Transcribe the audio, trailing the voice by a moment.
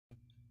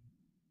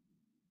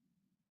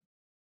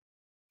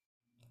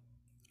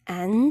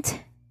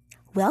and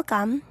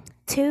welcome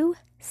to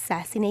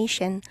Sassy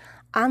Nation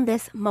on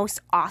this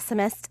most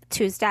awesomest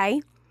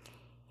Tuesday,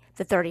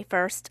 the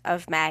 31st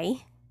of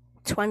May,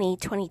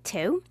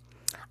 2022,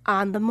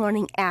 on the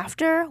morning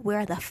after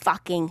where the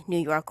fucking New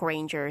York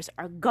Rangers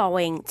are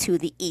going to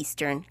the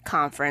Eastern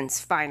Conference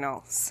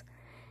Finals.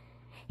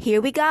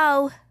 Here we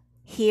go.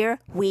 Here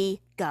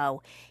we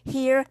go.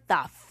 Here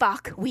the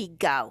fuck we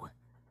go.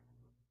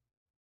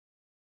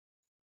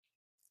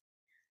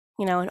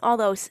 You know, and all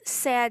those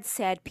sad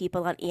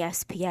people on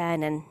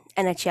ESPN and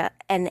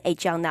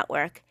NHL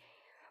Network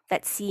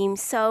that seem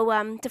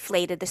so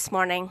deflated this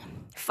morning.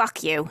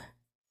 Fuck you.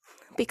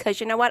 Because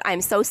you know what?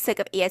 I'm so sick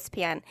of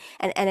ESPN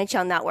and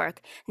NHL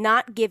Network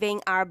not giving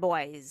our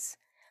boys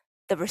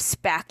the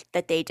respect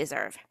that they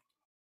deserve.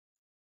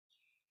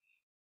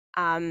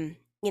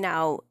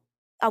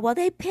 Well,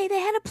 they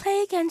had to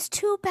play against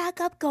two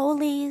backup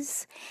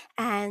goalies,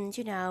 and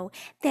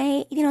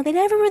they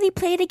never really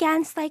played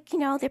against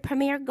their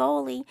premier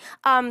goalie.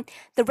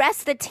 The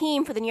rest of the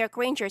team for the New York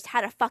Rangers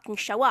had to fucking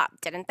show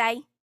up, didn't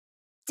they?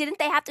 Didn't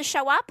they have to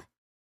show up?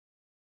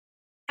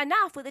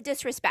 Enough with the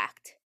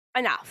disrespect.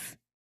 Enough.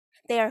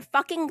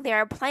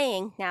 They're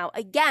playing now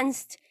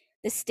against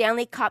the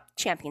Stanley Cup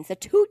champions, the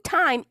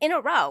 2-time in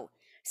a row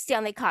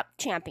Stanley Cup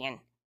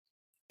champion,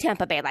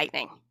 Tampa Bay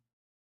Lightning.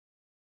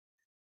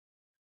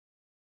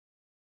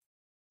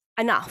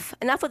 Enough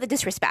with the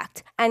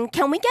disrespect. And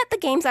can we get the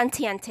games on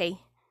TNT?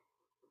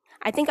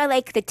 I think I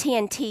like the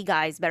TNT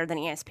guys better than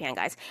ESPN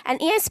guys.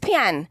 And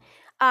ESPN,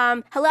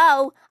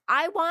 hello,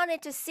 I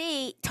wanted to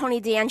see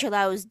Tony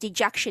D'Angelo's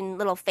dejection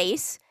little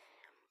face,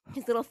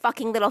 his little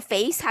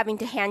face having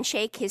to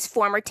handshake his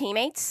former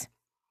teammates.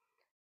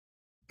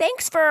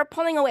 Thanks for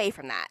pulling away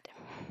from that.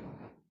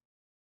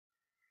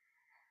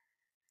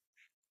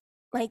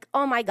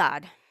 Oh my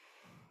God.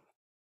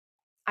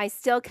 I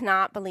still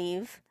cannot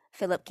believe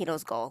Philip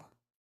Keto's goal.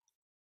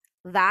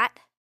 That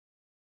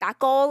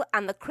goal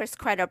and the Chris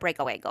Kreider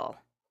breakaway goal.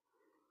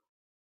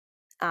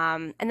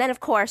 And then, of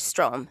course,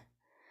 Strome.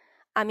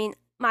 I mean,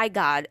 my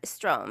God,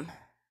 Strome.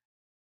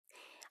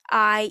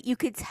 You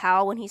could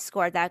tell when he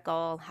scored that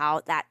goal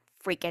how that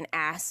freaking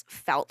ass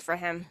felt for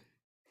him.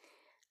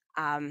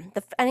 And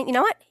you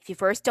know what? If you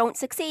first don't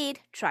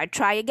succeed,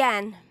 try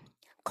again.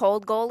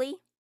 Cold goalie.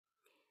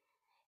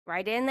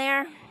 Right in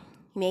there.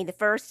 He made the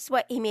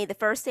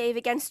first save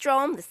against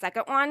Strome. The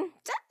second one,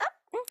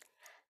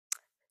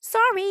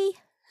 sorry.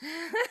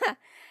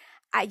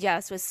 I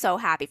just was so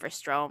happy for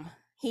Strome.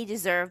 He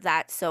deserved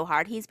that so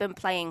hard. He's been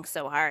playing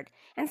so hard.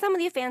 And some of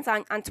you fans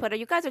on Twitter,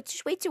 you guys are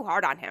just way too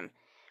hard on him.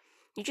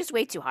 You're just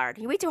way too hard.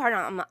 You're way too hard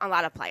on a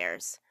lot of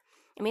players.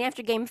 I mean,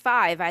 after Game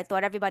 5, I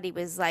thought everybody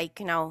was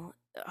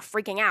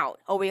freaking out.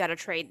 Oh, we got to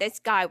trade this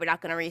guy. We're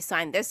not going to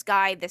re-sign this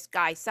guy. This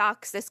guy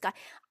sucks. This guy.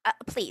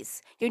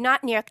 Please, you're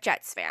not New York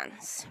Jets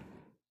fans.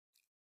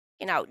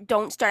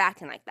 Don't start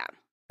acting like them.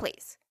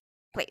 Please,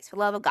 for the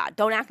love of God,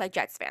 don't act like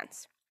Jets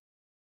fans.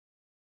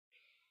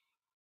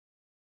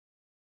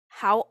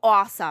 How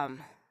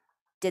awesome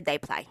did they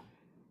play?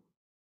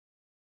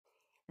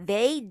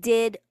 They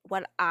did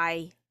what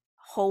I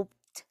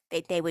hoped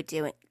that they would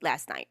do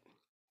last night.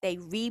 They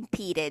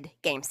repeated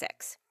Game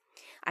 6.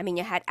 I mean,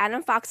 you had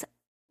Adam Fox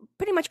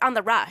pretty much on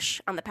the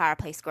rush on the power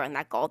play scoring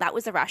that goal. That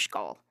was a rush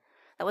goal.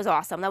 That was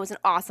awesome. That was an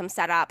awesome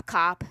setup.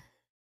 Kopp,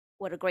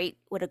 what a great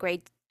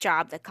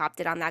job that Kopp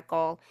did on that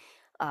goal.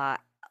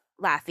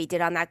 Laffy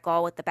did on that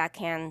goal with the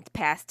backhand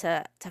pass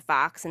to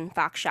Fox, and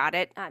Fox shot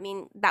it. I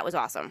mean, that was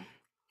awesome.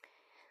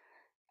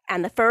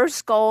 And the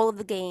first goal of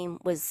the game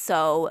was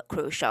so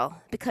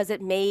crucial because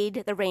it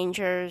made the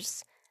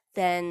Rangers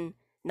then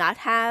not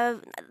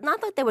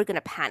like they were going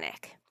to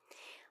panic,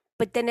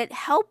 but then it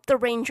helped the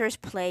Rangers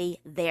play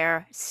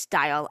their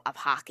style of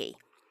hockey.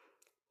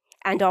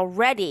 And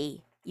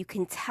already you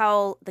can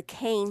tell the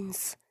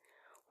Canes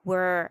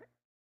were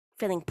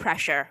feeling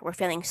pressure, were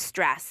feeling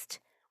stressed,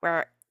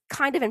 were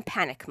kind of in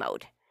panic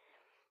mode.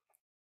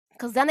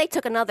 Because then they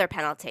took another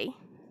penalty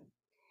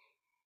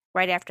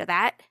right after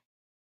that.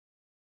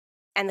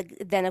 And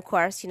then, of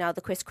course,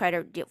 the Chris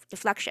Kreider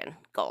deflection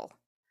goal,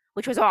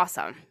 which was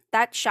awesome.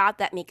 That shot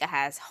that Mika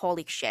has,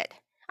 holy shit.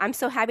 I'm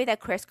so happy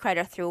that Chris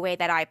Kreider threw away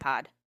that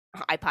iPad.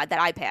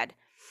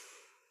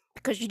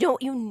 Because you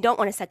don't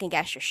want to second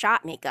guess your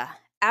shot, Mika.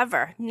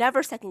 Ever.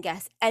 Never second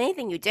guess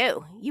anything you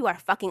do. You are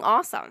fucking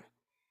awesome.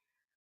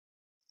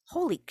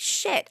 Holy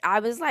shit. I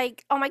was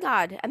like, oh my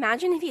God.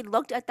 Imagine if he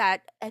looked at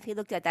that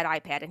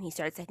iPad and he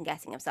started second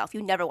guessing himself.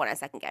 You never want to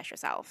second guess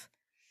yourself.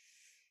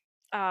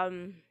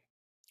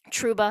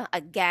 Trouba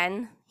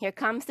again. Here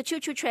comes the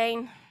choo-choo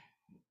train.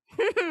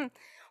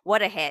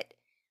 What a hit.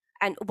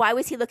 And why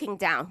was he looking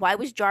down? Why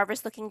was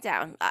Jarvis looking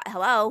down?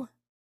 Hello?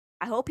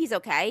 I hope he's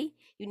okay.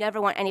 You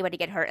never want anybody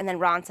to get hurt. And then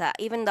Ronta,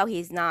 even though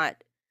he's not,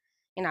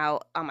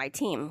 on my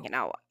team,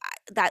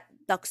 that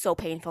looks so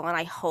painful. And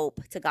I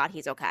hope to God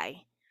he's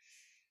okay.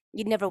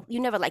 You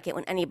never like it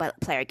when any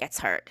player gets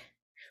hurt.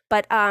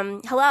 But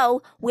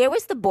hello, where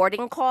was the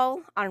boarding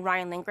call on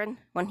Ryan Lindgren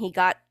when he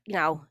got,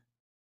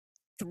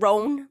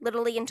 thrown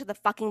literally into the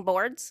fucking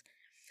boards?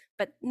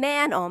 But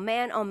man, oh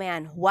man, oh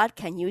man, what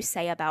can you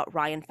say about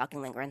Ryan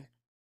fucking Lindgren?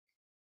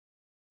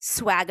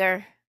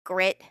 Swagger,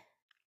 grit.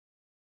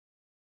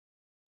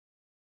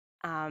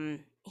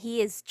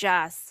 He is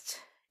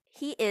just,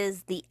 he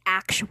is the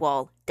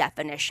actual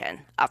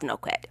definition of no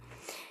quit.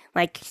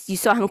 Like, you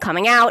saw him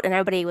coming out, and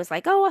everybody was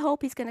like, oh, I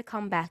hope he's going to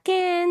come back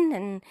in,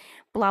 and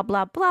blah,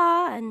 blah,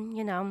 blah, and,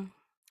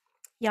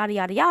 yada,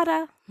 yada,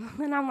 yada.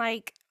 And I'm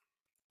like,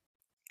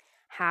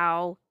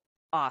 how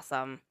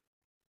awesome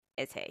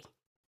is he?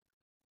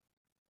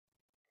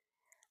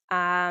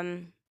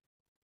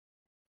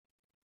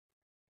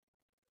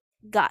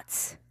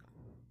 Guts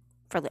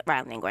for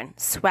Ryan Lindgren.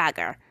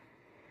 Swagger.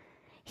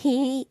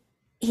 He's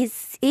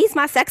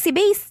my sexy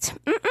beast.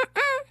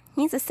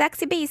 He's a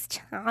sexy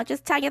beast. I'll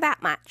just tell you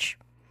that much.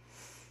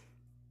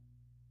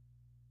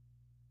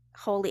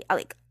 Holy,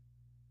 like,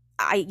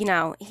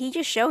 he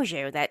just shows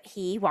you that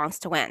he wants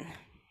to win.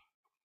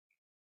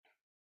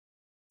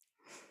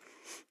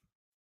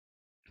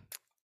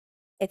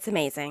 It's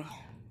amazing.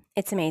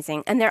 It's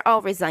amazing. And they're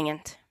all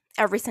resilient.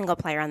 Every single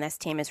player on this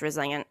team is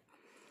resilient.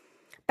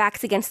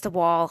 Backs against the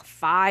wall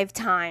 5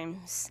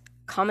 times,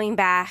 coming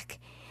back,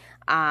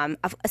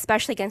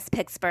 especially against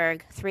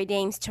Pittsburgh,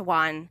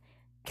 3-1,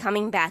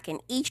 coming back in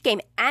each game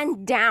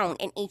and down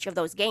in each of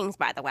those games,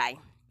 by the way.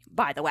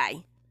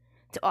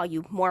 To all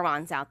you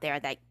morons out there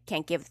that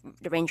can't give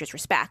the Rangers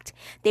respect.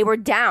 They were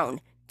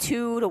down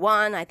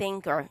 2-1, I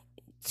think, or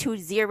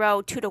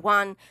 2-0,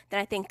 2-1, then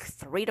I think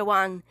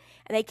 3-1,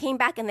 and they came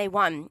back and they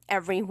won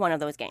every one of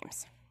those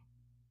games.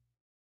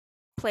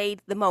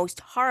 Played the most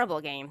horrible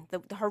game,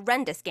 the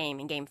horrendous game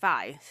in Game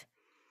 5.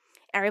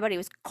 Everybody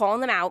was calling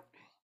them out,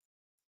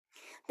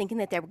 thinking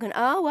that they were going,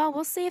 oh, well,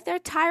 we'll see if they're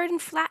tired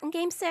and flat in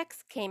Game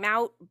 6. Came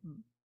out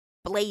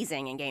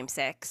blazing in Game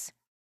 6.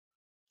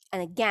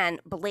 And again,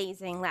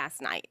 blazing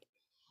last night.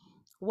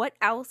 What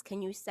else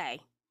can you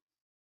say?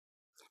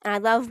 And I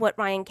love what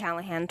Ryan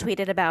Callahan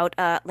tweeted about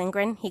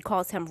Lindgren. He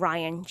calls him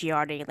Ryan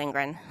Giardi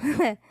Lindgren.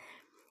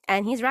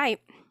 And he's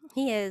right.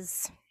 He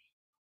is.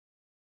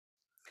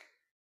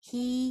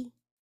 He's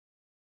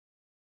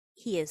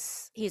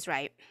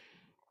right.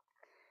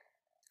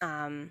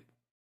 How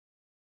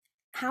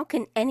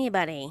can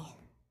anybody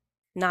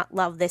not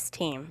love this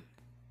team?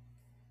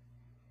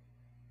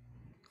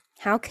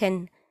 How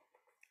can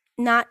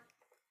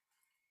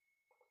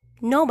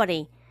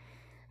nobody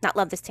not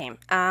love this team?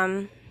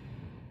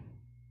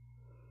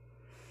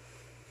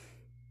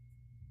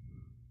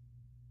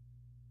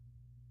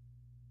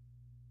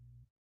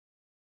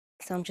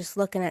 So I'm just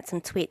looking at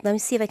some tweets. Let me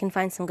see if I can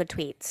find some good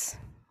tweets.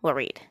 We'll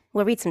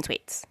read some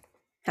tweets.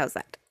 How's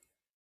that?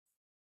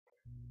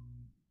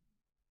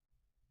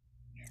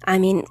 I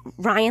mean,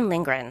 Ryan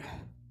Lindgren,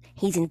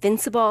 he's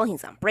invincible,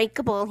 he's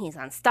unbreakable, he's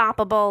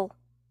unstoppable.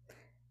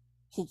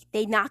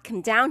 They knock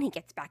him down, he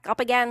gets back up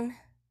again.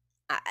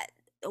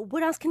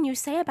 What else can you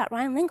say about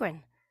Ryan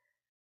Lindgren?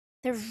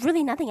 There's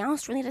really nothing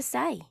else really to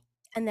say.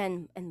 And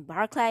then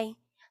Barclay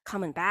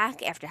coming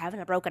back after having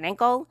a broken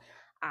ankle.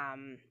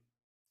 I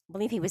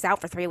believe he was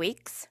out for 3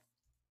 weeks.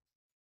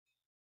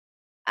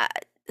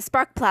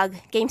 Spark plug,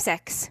 Game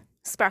 6.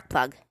 Spark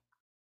plug.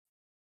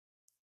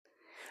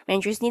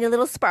 Rangers need a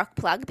little spark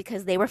plug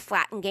because they were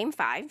flat in Game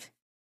 5.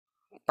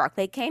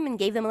 Barclay came and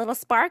gave them a little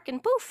spark,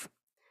 and poof.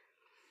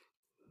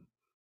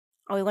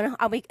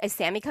 Is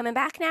Sammy coming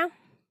back now?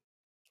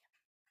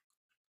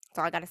 That's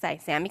all I gotta say.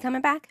 Sammy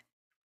coming back?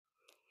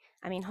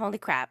 I mean, holy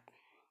crap.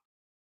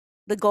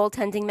 The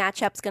goaltending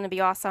matchup's gonna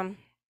be awesome.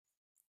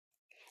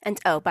 And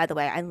oh, by the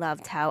way, I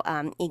loved how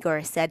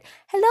Igor said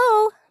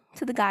hello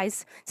to the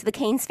guys, to the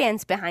Canes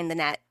fans behind the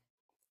net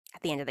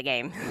at the end of the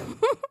game.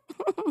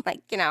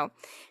 Like,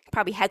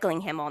 probably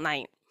heckling him all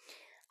night.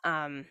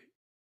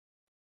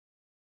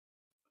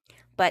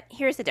 But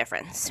here's the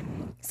difference.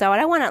 So I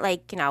don't want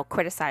to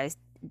criticize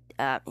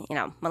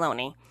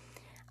Maloney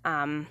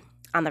on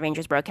the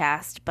Rangers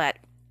broadcast, but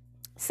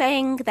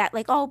saying that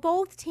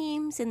both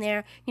teams in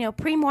their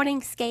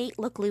pre-morning skate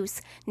look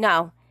loose.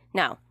 No.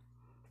 I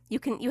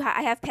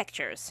have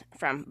pictures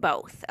from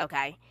both.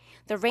 Okay,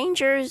 the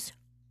Rangers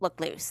look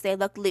loose. They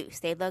look loose.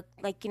 They look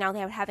like they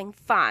were having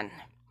fun.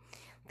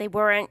 They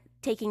weren't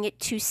taking it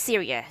too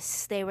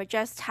serious. They were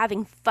just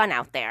having fun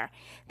out there.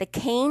 The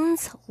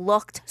Canes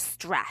looked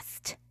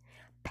stressed,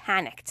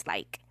 panicked,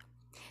 like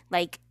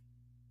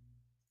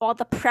all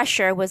the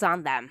pressure was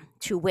on them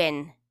to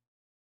win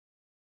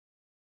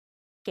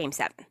Game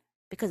 7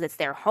 because it's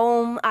their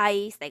home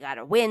ice. They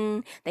gotta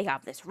win. They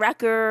have this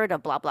record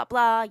of blah blah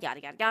blah,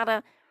 yada yada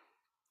yada.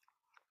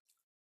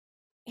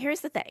 Here's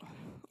the thing,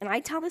 and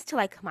I tell this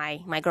to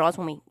my girls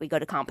when we go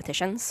to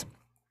competitions.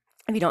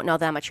 If you don't know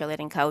them, I'm a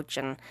cheerleading coach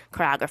and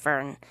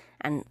choreographer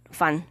and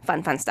fun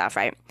stuff,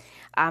 right?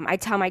 I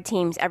tell my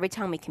teams every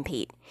time we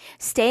compete,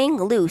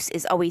 staying loose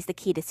is always the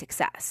key to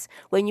success.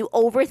 When you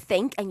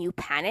overthink and you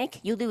panic,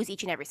 you lose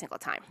each and every single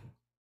time.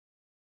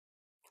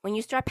 When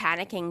you start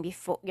panicking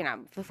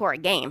before a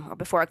game or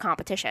before a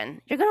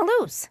competition, you're gonna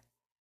lose.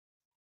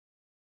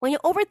 When you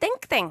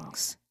overthink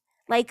things,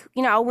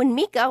 when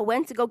Mika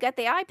went to go get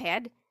the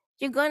iPad,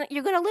 you're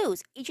gonna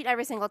lose each and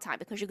every single time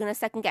because you're gonna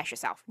second guess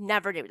yourself.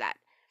 Never do that.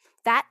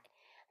 That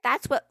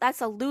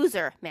that's a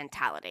loser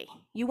mentality.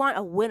 You want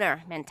a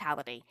winner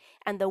mentality.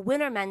 And the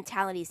winner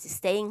mentality is to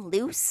staying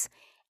loose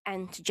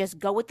and to just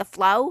go with the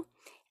flow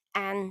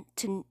and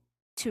to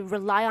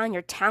rely on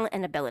your talent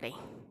and ability.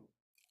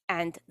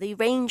 And the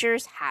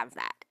Rangers have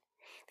that.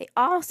 They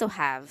also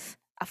have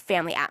a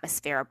family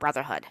atmosphere, a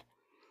brotherhood,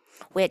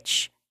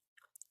 which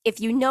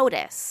if you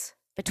notice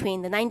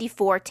between the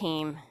 94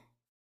 team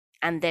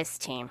and this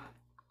team,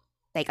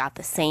 they got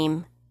the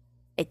same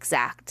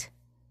exact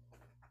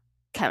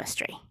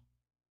chemistry.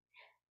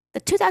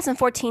 The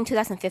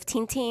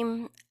 2014-2015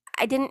 team,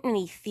 I didn't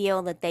really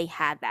feel that they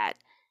had that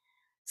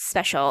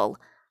special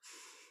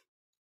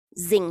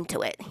zing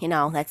to it,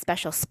 that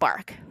special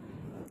spark.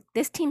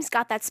 This team's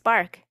got that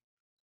spark.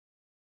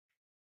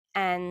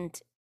 And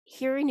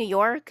here in New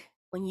York,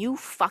 when you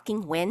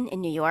fucking win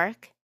in New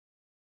York,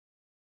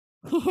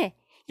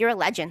 you're a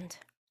legend.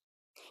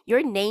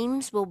 Your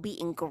names will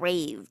be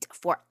engraved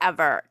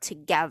forever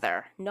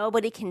together.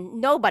 Nobody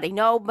on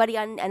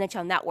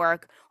NHL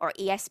Network or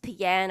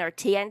ESPN or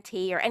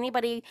TNT or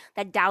anybody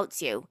that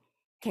doubts you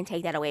can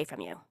take that away from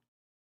you.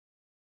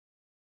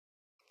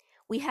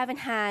 We haven't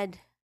had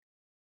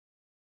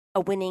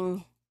a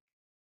winning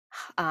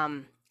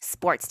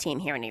sports team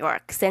here in New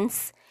York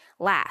since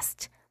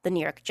last the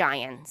New York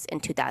Giants in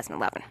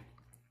 2011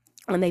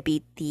 when they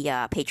beat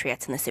the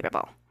Patriots in the Super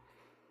Bowl.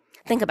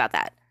 Think about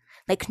that.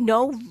 Like,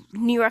 no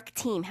New York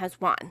team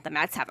has won. The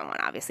Mets haven't won,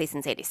 obviously,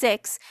 since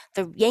 86.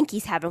 The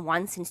Yankees haven't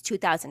won since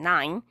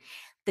 2009.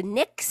 The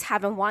Knicks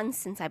haven't won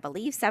since, I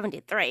believe,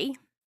 73.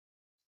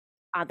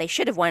 They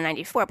should have won in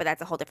 94, but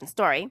that's a whole different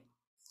story.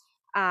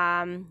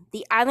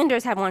 The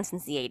Islanders have won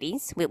since the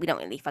 80s. We don't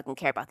really fucking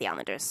care about the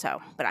Islanders,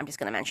 but I'm just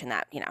going to mention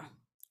that,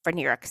 for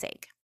New York's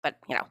sake. But,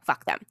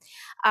 fuck them.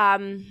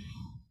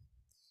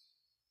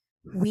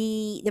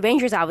 The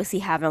Rangers obviously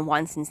haven't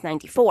won since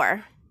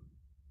 94.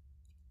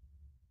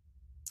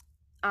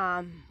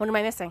 What am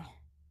I missing?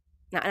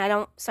 No, and I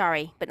don't,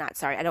 sorry, but not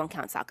sorry. I don't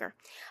count soccer.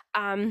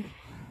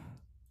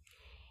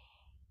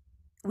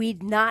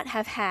 We'd not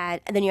have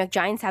had, the New York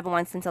Giants haven't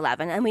won since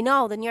 11, and we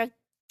know the New York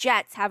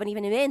Jets haven't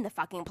even been in the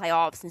fucking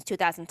playoffs since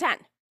 2010.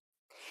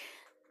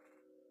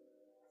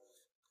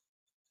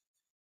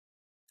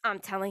 I'm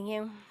telling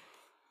you.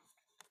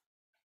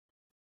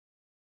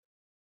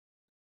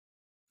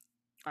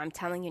 I'm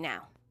telling you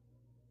now.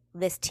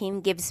 This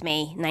team gives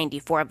me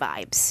 94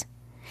 vibes.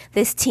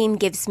 This team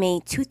gives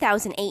me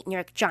 2008 New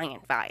York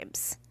Giant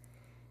vibes.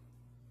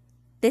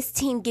 This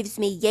team gives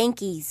me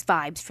Yankees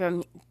vibes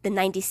from the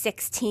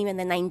 96 team and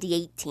the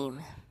 98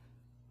 team.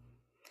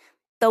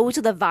 Those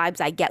are the vibes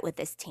I get with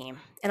this team.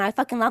 And I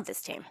fucking love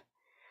this team.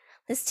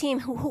 This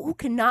team, who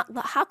cannot,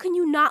 how can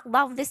you not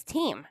love this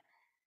team?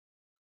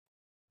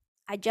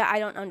 I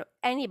don't know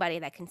anybody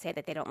that can say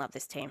that they don't love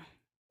this team.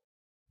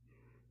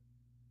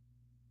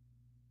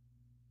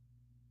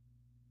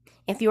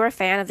 If you're a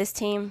fan of this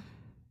team,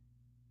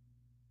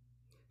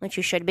 which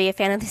you should be a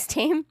fan of this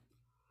team,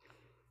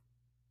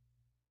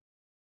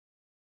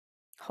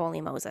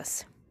 holy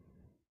Moses.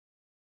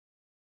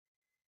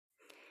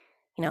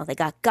 They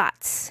got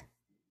guts.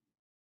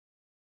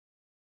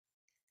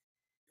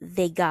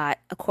 They got,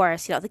 of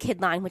course, the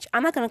kid line, which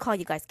I'm not going to call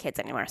you guys kids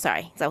anymore.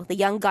 Sorry. So the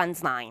Young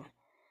Guns line.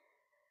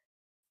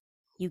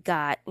 You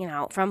got,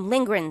 from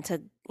Lindgren to,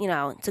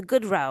 to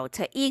Goodrow,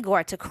 to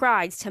Igor, to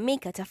Kreids, to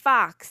Mika, to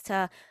Fox,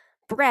 to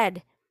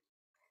Bread,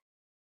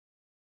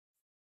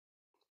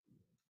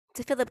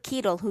 to Philip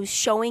Keedle, who's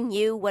showing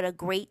you what a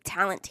great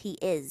talent he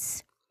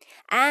is.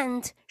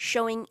 And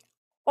showing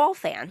all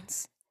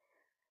fans,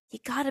 you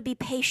got to be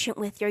patient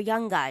with your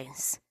young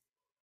guys.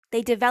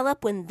 They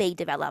develop when they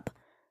develop,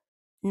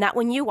 not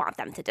when you want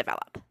them to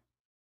develop.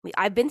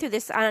 I've been through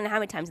this, I don't know how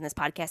many times in this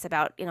podcast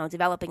about,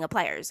 developing of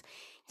players.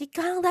 You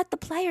got to let the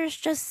players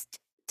just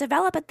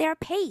develop at their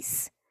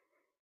pace.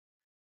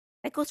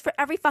 That goes for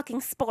every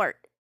fucking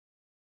sport.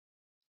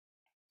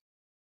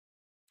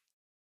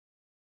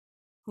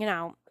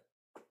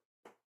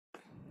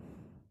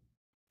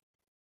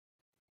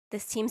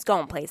 This team's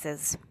going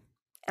places.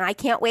 And I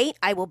can't wait.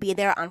 I will be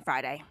there on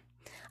Friday.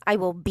 I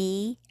will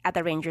be at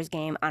the Rangers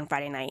game on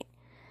Friday night.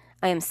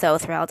 I am so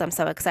thrilled. I'm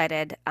so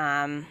excited.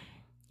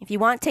 If you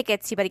want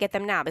tickets, you better get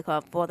them now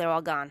before they're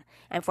all gone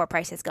and before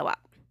prices go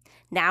up.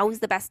 Now is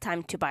the best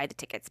time to buy the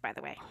tickets, by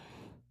the way.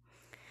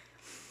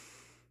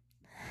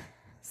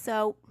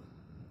 So,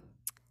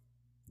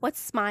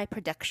 what's my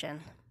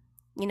prediction?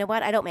 You know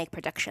what? I don't make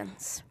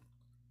predictions.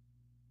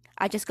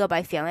 I just go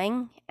by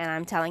feeling, and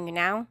I'm telling you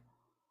now,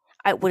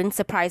 it wouldn't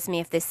surprise me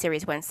if this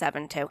series went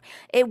 7-2.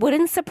 It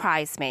wouldn't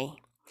surprise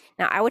me.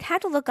 Now, I would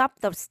have to look up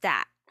the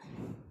stat.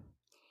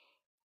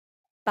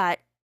 But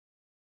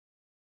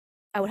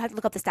I would have to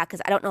look up the stat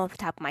because I don't know off the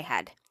top of my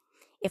head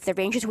if the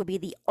Rangers would be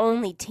the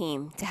only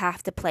team to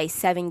have to play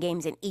 7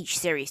 games in each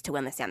series to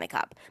win the Stanley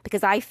Cup.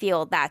 Because I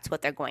feel that's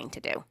what they're going to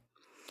do.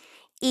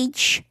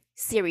 Each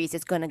series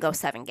is going to go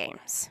 7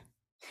 games.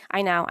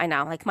 I know.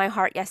 Like my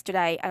heart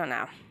yesterday, I don't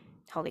know.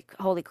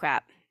 Holy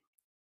crap.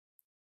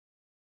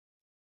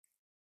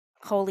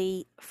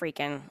 Holy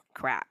freaking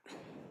crap.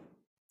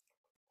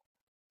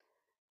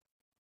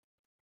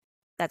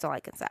 That's all I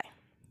can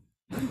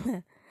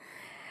say.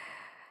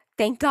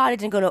 Thank God it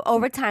didn't go to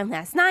overtime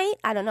last night.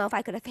 I don't know if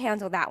I could have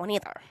handled that one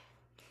either.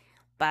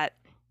 But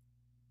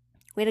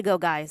way to go,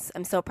 guys.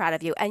 I'm so proud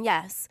of you. And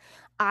yes,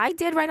 I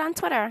did write on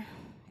Twitter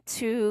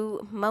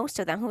to most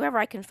of them, whoever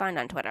I can find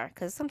on Twitter,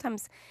 because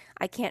sometimes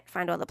I can't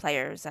find all the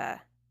players'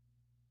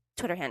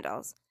 Twitter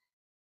handles.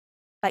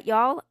 But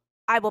y'all,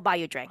 I will buy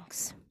you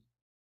drinks.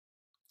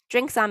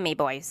 Drinks on me,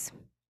 boys.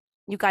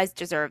 You guys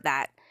deserve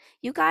that.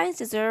 You guys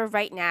deserve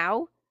right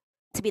now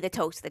to be the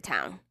toast of the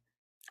town.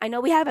 I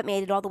know we haven't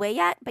made it all the way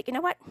yet, but you know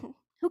what?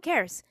 Who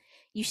cares?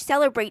 You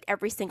celebrate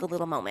every single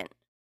little moment.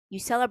 You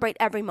celebrate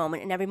every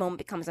moment, and every moment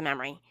becomes a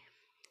memory.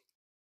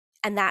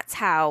 And that's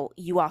how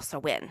you also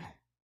win.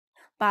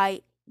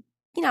 By,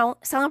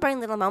 celebrating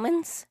little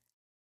moments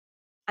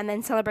and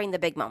then celebrating the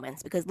big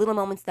moments, because little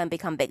moments then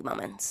become big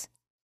moments.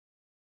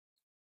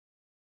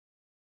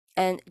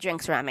 And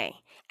drinks are on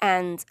me.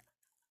 And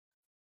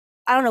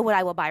I don't know what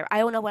I will buy. I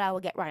don't know what I will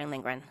get Ryan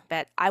Lindgren,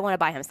 but I want to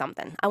buy him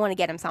something. I want to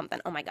get him something.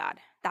 Oh my God,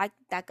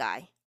 that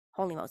guy,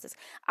 holy Moses.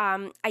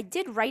 I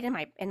did write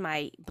in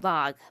my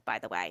blog, by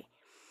the way,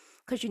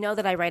 because you know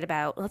that I write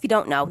about. Well, if you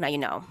don't know, now you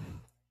know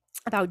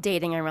about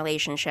dating and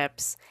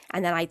relationships,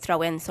 and then I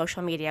throw in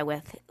social media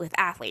with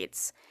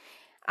athletes,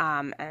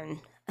 and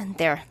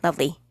their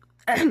lovely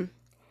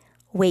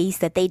ways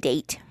that they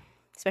date,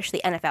 especially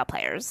NFL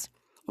players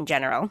in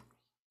general.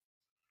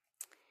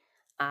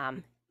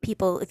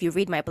 People, if you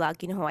read my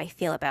blog, you know how I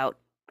feel about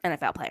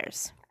NFL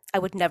players. I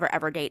would never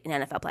ever date an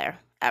NFL player,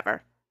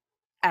 ever,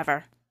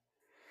 ever.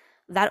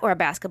 That or a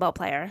basketball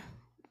player,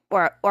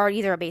 or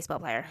either a baseball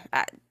player.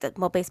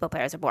 Baseball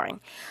players are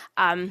boring.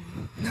 Boring.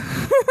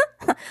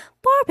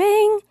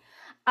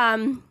 I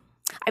mean,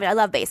 I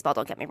love baseball.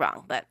 Don't get me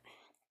wrong, but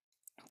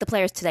the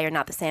players today are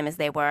not the same as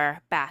they were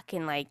back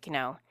in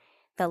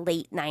the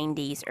late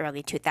 '90s,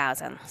 early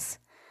 2000s.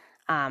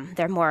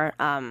 They're more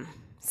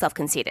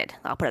self-conceited.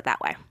 I'll put it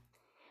that way.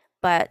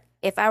 But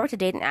if I were to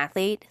date an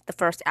athlete, the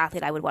first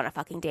athlete I would want to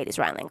fucking date is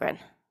Ryan Lindgren.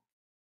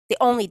 The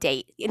only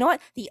date. You know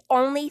what? The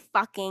only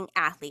fucking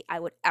athlete I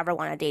would ever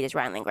want to date is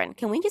Ryan Lindgren.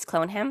 Can we just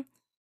clone him?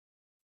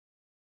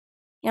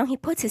 He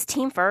puts his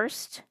team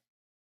first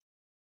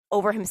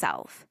over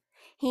himself.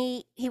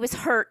 He was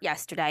hurt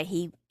yesterday.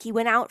 He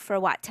went out for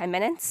 10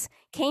 minutes,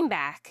 came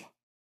back.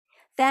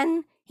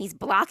 Then he's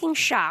blocking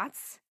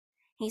shots.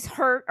 He's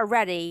hurt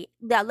already.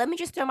 Now, let me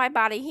just throw my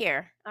body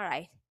here. All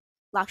right.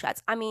 Block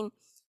shots. I mean,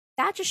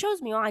 that just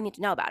shows me all I need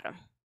to know about him.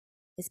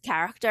 His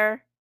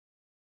character,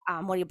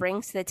 what he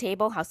brings to the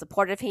table, how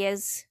supportive he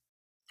is,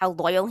 how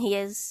loyal he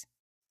is,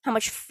 how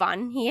much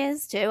fun he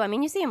is, too. I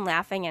mean, you see him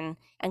laughing and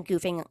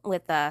goofing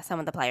with some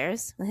of the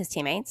players, with his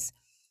teammates.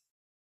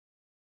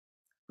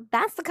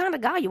 That's the kind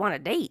of guy you want to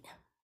date.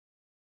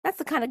 That's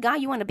the kind of guy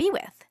you want to be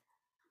with.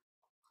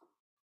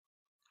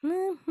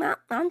 Well,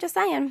 I'm just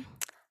saying.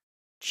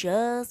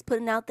 Just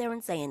putting out there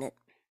and saying it.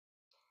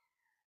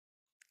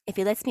 If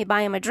he lets me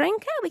buy him a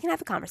drink, we can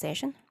have a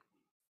conversation.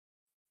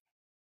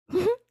 We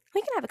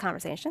can have a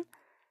conversation.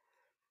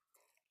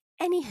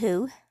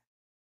 Anywho.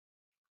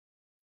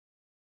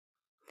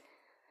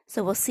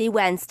 So we'll see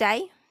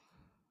Wednesday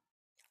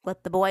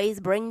what the boys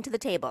bring to the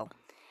table.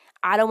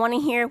 I don't want to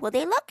hear, well,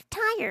 they look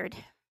tired.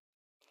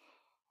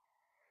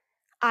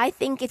 I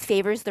think it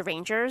favors the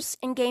Rangers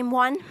in game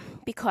 1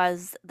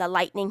 because the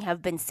Lightning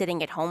have been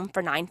sitting at home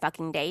for 9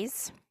 fucking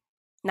days.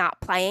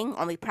 Not playing,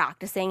 only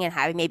practicing and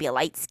having maybe a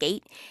light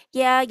skate.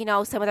 Yeah,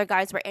 some of their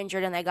guys were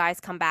injured and their guys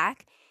come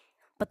back.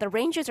 But the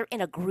Rangers are in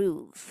a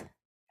groove.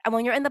 And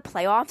when you're in the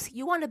playoffs,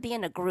 you want to be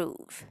in a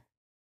groove.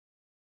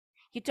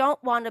 You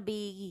don't want to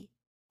be,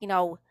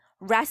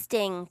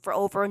 resting for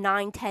over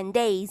 9-10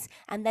 days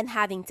and then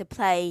having to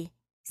play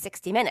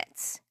 60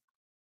 minutes.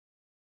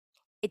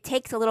 It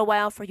takes a little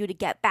while for you to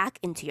get back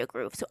into your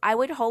groove. So I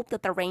would hope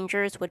that the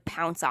Rangers would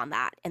pounce on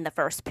that in the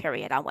first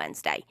period on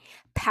Wednesday.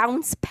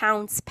 Pounce,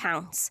 pounce,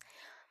 pounce.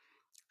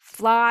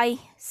 Fly,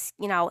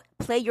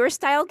 play your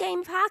style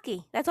game of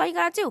hockey. That's all you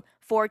got to do.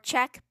 Forward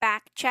check,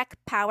 back check,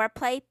 power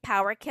play,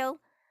 power kill.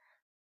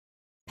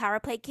 Power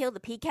play kill, the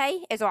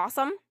PK is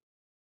awesome.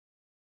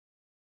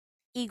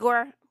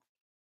 Igor,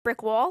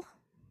 brick wall.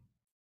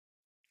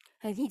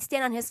 And he'd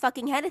stand on his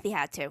fucking head if he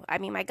had to. I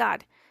mean, my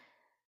God.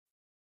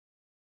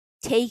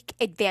 Take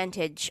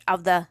advantage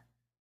of the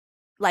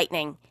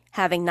Lightning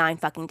having 9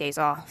 fucking days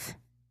off.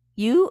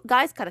 You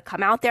guys gotta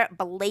come out there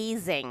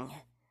blazing,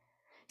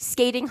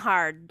 skating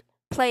hard,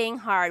 playing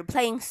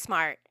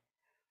smart.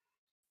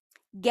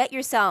 Get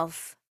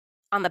yourself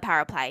on the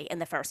power play in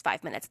the first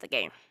 5 minutes of the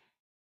game.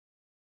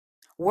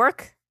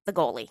 Work the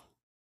goalie.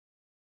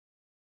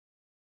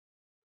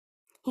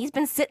 He's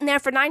been sitting there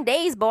for 9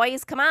 days,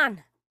 boys. Come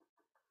on.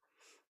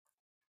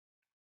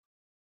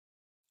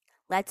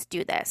 Let's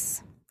do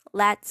this.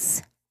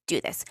 Let's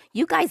do this.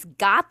 You guys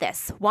got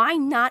this. Why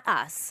not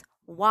us?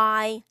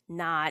 Why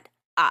not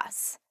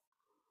us?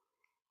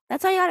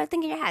 That's all you gotta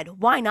think in your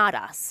head. Why not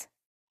us?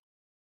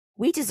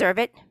 We deserve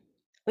it.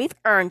 We've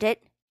earned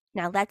it.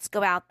 Now let's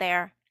go out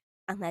there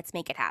and let's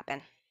make it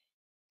happen.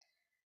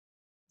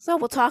 So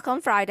we'll talk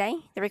on Friday.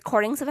 The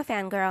recordings of a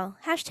fangirl.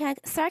 Hashtag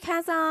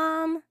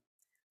sarcasm.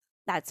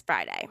 That's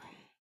Friday.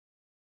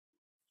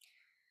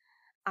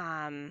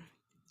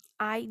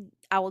 I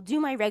will do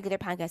my regular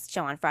podcast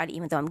show on Friday,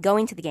 even though I'm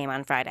going to the game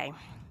on Friday.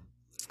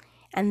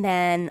 And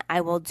then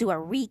I will do a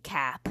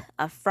recap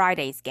of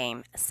Friday's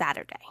game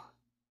Saturday.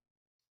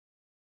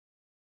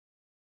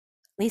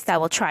 At least I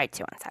will try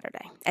to on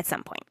Saturday at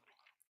some point.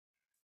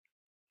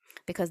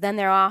 Because then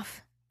they're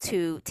off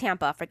to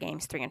Tampa for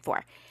games 3 and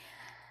 4.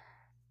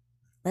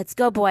 Let's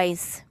go,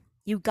 boys.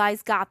 You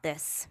guys got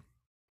this.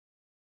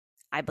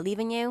 I believe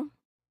in you.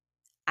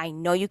 I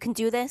know you can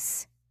do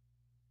this.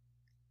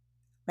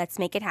 Let's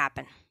make it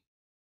happen.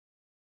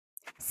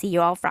 See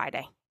you all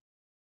Friday.